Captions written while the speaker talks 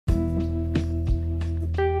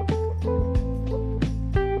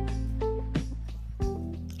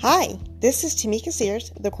Hi, this is Tamika Sears,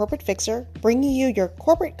 the Corporate Fixer, bringing you your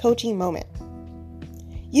corporate coaching moment.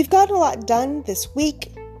 You've gotten a lot done this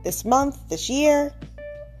week, this month, this year.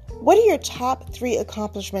 What are your top 3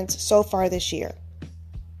 accomplishments so far this year?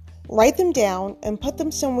 Write them down and put them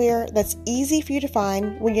somewhere that's easy for you to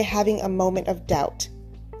find when you're having a moment of doubt.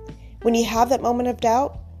 When you have that moment of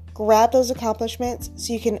doubt, grab those accomplishments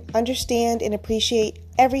so you can understand and appreciate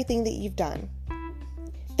everything that you've done.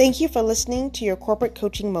 Thank you for listening to your corporate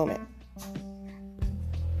coaching moment.